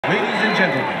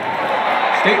gentlemen,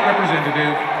 State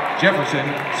Representative Jefferson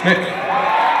Smith.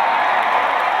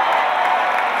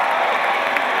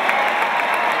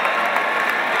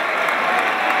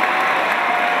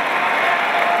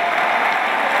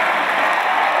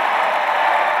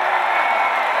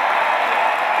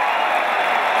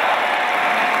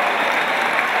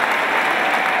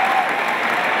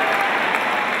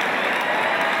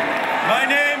 My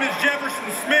name is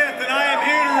Jefferson Smith, and I am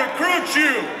here to recruit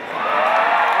you.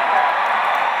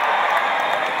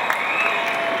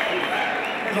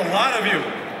 There's a lot of you.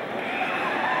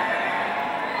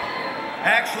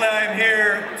 Actually, I am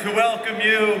here to welcome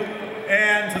you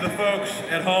and to the folks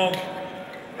at home.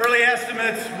 Early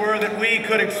estimates were that we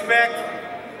could expect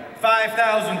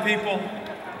 5,000 people.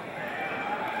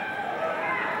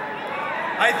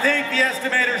 I think the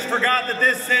estimators forgot that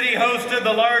this city hosted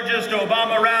the largest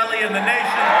Obama rally in the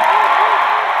nation.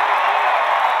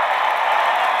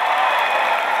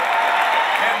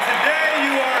 And today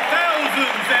you are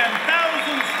thousands and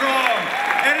thousands strong,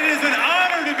 and it is an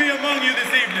honor to be among you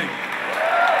this evening.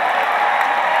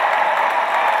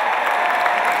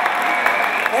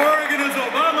 Oregon is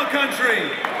Obama country.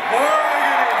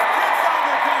 Oregon is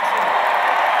Kitzhaber country.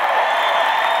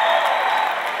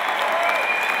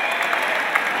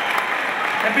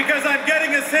 And because I'm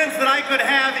getting a sense that I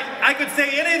could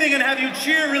say anything and have you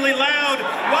cheer really loud,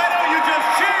 why don't you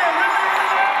just cheer really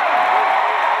loud?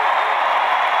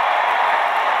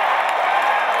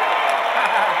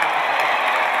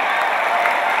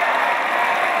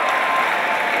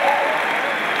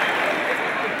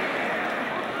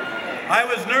 I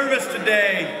was nervous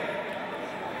today,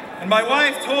 and my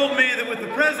wife told me that with the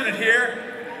president here,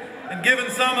 and given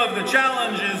some of the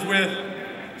challenges with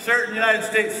certain United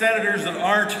States senators that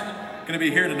aren't going to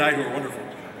be here tonight who are wonderful,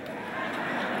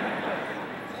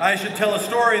 I should tell a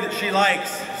story that she likes.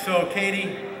 So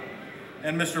Katie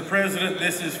and Mr. President,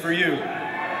 this is for you. Oh,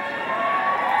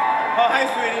 hi,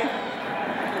 sweetie.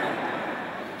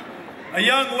 A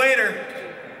young waiter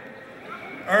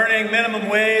earning minimum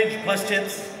wage plus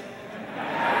tips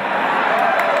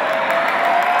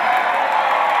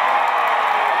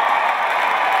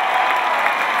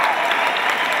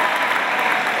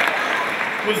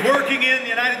was working in the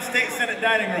United States Senate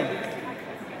dining room,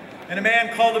 and a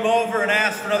man called him over and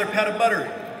asked for another pat of butter.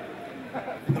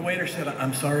 And the waiter said,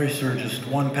 "I'm sorry, sir, just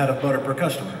one pat of butter per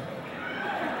customer."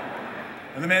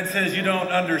 And the man says, "You don't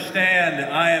understand.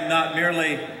 I am not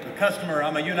merely a customer.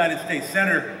 I'm a United States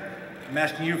Senator. I'm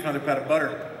asking you for another pat of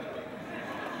butter."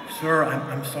 "Sir,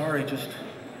 I'm sorry, just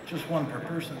one per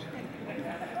person."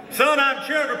 "Son, I'm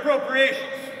chair of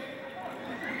appropriations.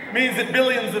 Means that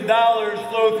billions of dollars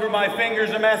flow through my fingers.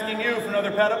 I'm asking you for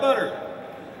another pat of butter."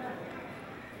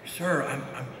 "Sir, I'm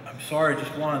sorry,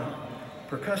 just one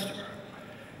per customer."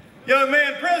 "Young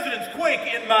man, presidents quake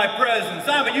in my presence.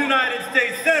 I'm a United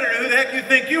States Senator. Who the heck do you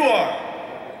think you are?"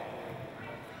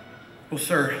 "Well,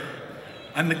 sir,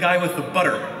 I'm the guy with the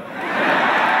butter."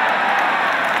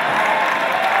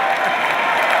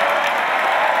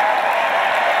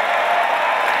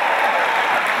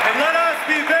 And let us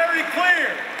be very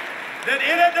clear that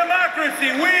in a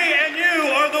democracy, we and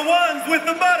you are the ones with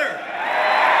the butter.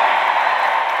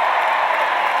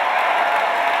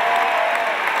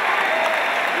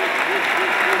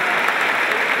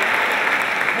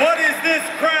 What is this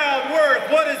crowd worth?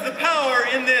 What is the power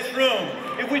in this room?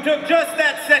 If we took just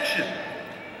that section,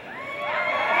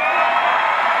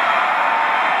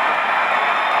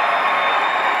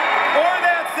 or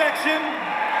that section,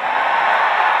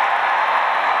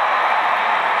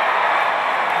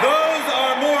 those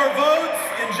are more votes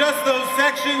in just those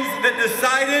sections that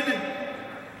decided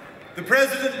the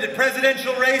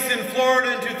presidential race in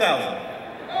Florida in 2000.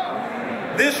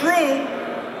 This room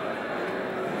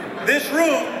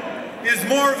is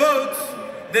more votes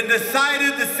than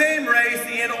decided the same race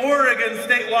in Oregon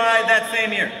statewide that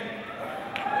same year.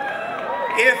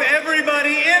 If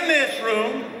everybody in this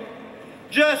room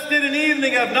just did an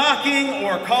evening of knocking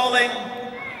or calling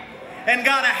and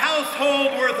got a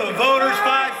household worth of voters,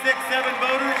 5, 6, 7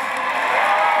 voters,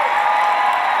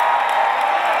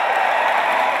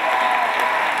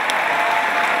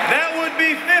 that would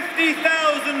be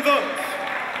 50,000 votes.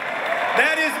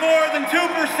 That is more than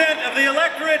 2% of the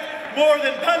electorate, more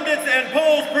than pundits and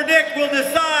polls predict will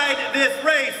decide this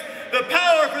race. The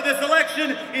power for this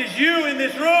election is you in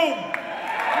this room.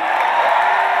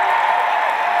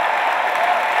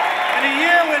 In a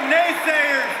year when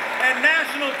naysayers and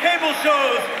national cable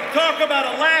shows talk about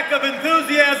a lack of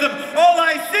enthusiasm, all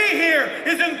I see here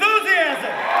is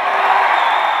enthusiasm.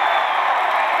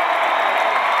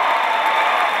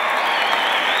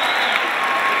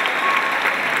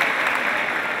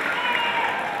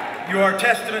 You are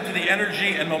testament to the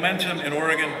energy and momentum in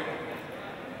Oregon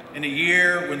in a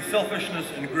year when selfishness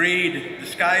and greed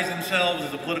disguise themselves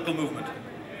as a political movement.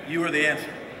 You are the answer.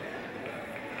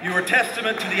 You are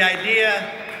testament to the idea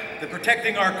that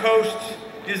protecting our coasts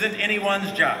isn't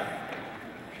anyone's job.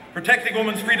 Protecting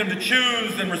women's freedom to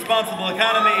choose and responsible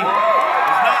economy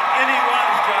is not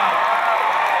anyone's job.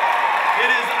 It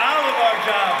is all of our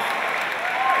jobs.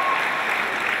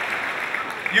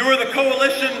 You are the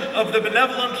coalition of the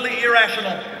benevolently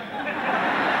irrational.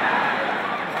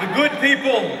 The good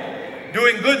people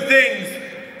doing good things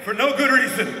for no good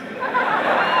reason.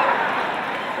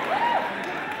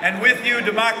 And with you,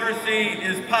 democracy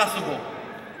is possible.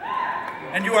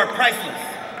 And you are priceless.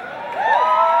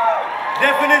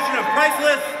 Definition of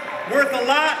priceless, worth a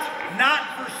lot, not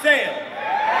for sale.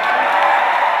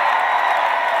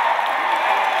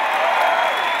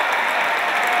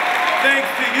 Thanks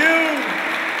to you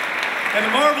and the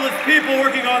marvelous people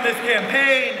working on this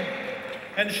campaign,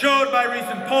 and showed by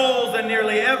recent polls and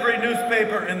nearly every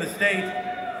newspaper in the state,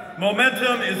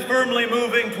 momentum is firmly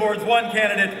moving towards one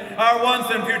candidate, our once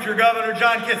and future governor,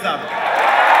 Kitzhaber.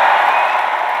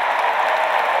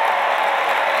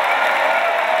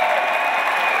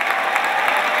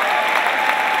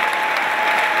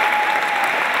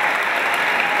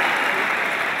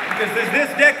 Because as this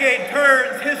decade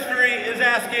turns, history is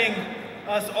asking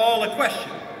us all a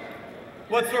question.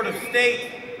 What sort of state,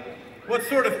 what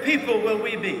sort of people will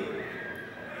we be?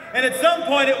 And at some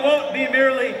point, it won't be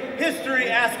merely history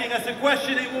asking us a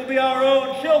question, it will be our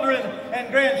own children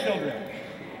and grandchildren.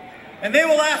 And they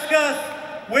will ask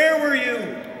us, where were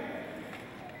you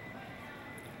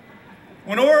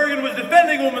when Oregon was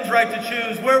defending women's right to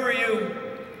choose? Where were you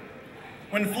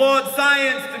when flawed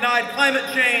science denied climate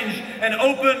change and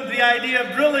opened the idea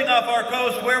of drilling off our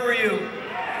coast? Where were you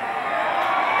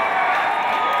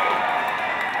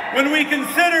when we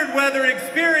considered whether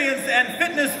experience and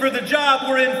fitness for the job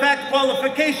were in fact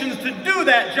qualifications to do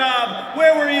that job?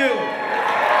 Where were you?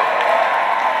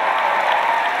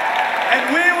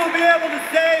 And we will be able to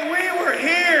say we were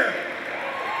here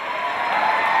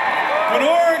when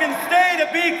Oregon stayed a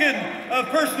beacon of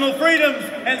personal freedoms,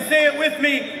 and say it with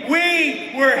me,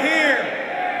 we were here.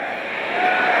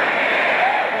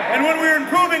 And when we were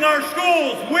improving our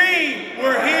schools, we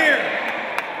were here.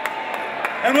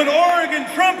 And when Oregon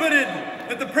trumpeted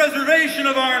that the preservation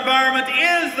of our environment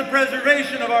is the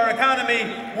preservation of our economy,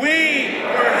 we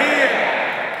were here.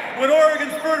 When Oregon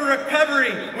spurred a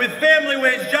recovery with family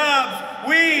wage jobs,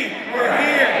 we were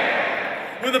here.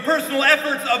 When the personal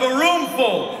efforts of a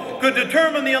roomful could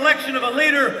determine the election of a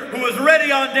leader who was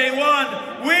ready on day one,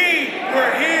 we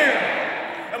were here.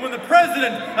 And when the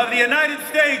President of the United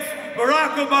States,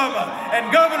 Barack Obama,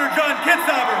 and Governor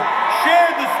Kitzhaber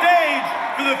shared the stage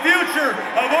for the future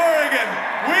of Oregon,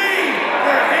 we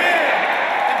were here.